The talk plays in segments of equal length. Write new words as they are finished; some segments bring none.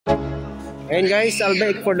Ayan guys,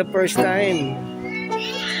 Al-Baik for the first time.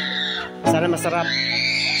 Sana masarap.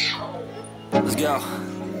 Let's go.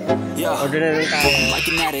 Yo, Order na lang tayo. like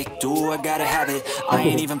an addict, do I gotta have it. I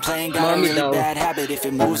ain't even playing, got a really bad habit. If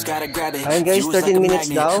it moves, gotta grab it. Ayan guys, 13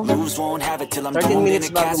 minutes daw. Lose, won't have it till I'm 13 doomed in minutes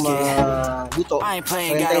a bago casket. maluto. I ain't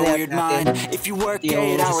playing, got a weird mind. If you work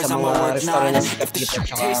 8 hours, I'ma work 9. If the shit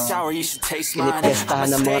tastes sour, you should taste mine.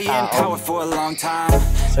 I'ma stay in power for a long time.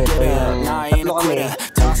 So ito Get up, yung nah, I ain't a quitter.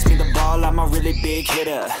 Toss me the ball, I'm a really big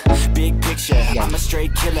hitter. Big picture, I'm a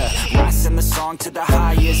straight killer. Rising the song to the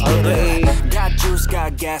highest bidder. Got juice,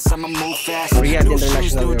 got gas, I'ma move fast. Riyadh New shoes,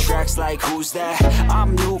 International new tracks, like who's that?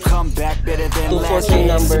 I'm new, come back better than last. 240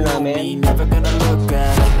 number namin. Never gonna look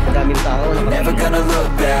back. Madaming tao. Never gonna look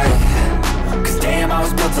back. Cause damn, I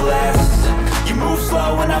was built to last. You move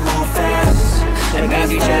slow and I move fast. And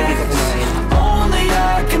that's facts. Only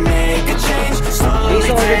I can make a change. Slowly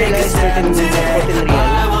take a step today.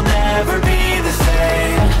 I will never be the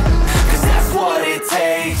same. Cause that's what it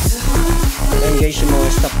takes. Ayan guys, yung mga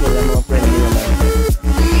stock nila, mga friendly naman.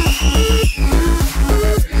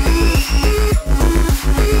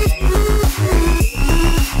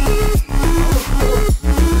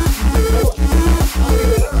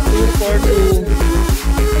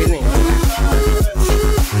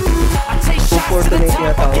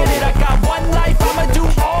 I got one life, I'ma do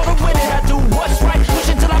all to win it. I do what's right, push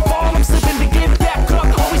until I fall. I'm slipping to get back up,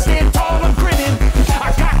 always stand tall, I'm grinning.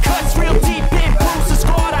 I got cuts real deep in, bruises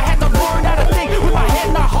scarred. I had to learn how to think with my head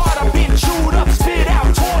in the heart. I've been chewed up, spit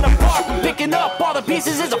out, torn apart. Picking up all the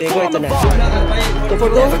pieces is a form of art.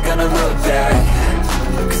 Never gonna look back.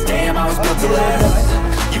 Cause damn, I was built to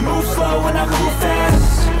last. You move slow and I move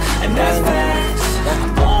fast. And that's facts.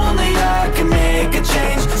 Only I can make a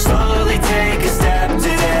change. Slowly take a step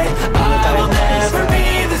today. I will never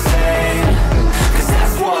be the same. Cause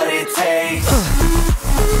that's what it takes.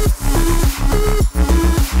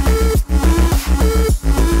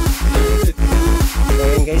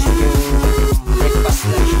 Ayan guys, yung breakfast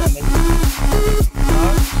lunch namin.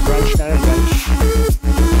 Brunch namin, brunch.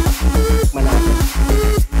 Manapin.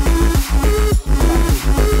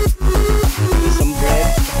 Some bread,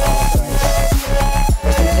 rice.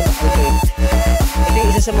 Basta nasa Al-Baik. Ito yung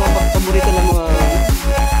isa sa mga paborito ng mga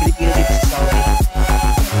Pilipino dito sa Saudi.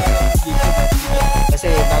 Kasi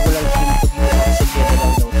bago lang dito tapos sa Jeddah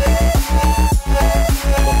lang daw.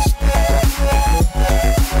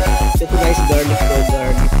 Ito guys, garlic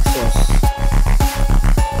sauce.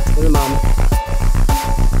 Ito ma'am.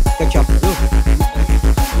 Ketchup.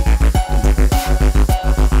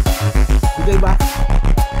 Ito ba?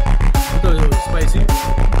 Ito, spicy.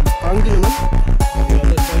 Parang hindi naman.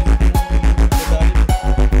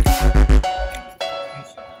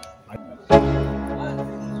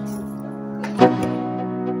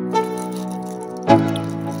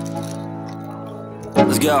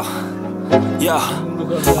 Let's go. Yeah,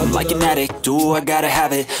 I'm like an addict, do I gotta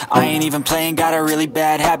have it. I ain't even playing, got a really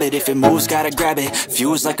bad habit. If it moves, gotta grab it.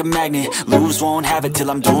 Fuse like a magnet, lose, won't have it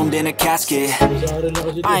till I'm doomed in a casket.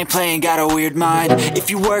 I ain't playing, got a weird mind. If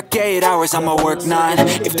you work 8 hours, I'ma work 9.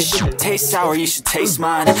 If the shit tastes sour, you should taste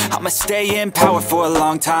mine. I'ma stay in power for a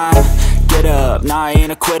long time. Get up, nah, I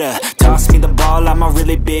ain't a quitter. Toss me the ball, I'm a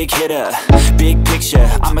really big hitter. Big picture,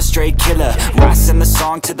 I'm a straight killer. Rising the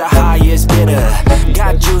song to the highest bidder.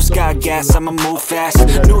 Got juice, got gas, I'ma move fast.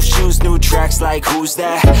 New shoes, new tracks, like who's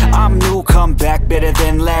that? I'm new, come back better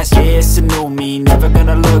than last. Yeah, it's a new me, never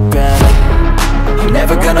gonna look back.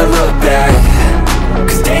 Never gonna look back.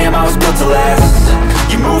 Cause damn, I was built to last.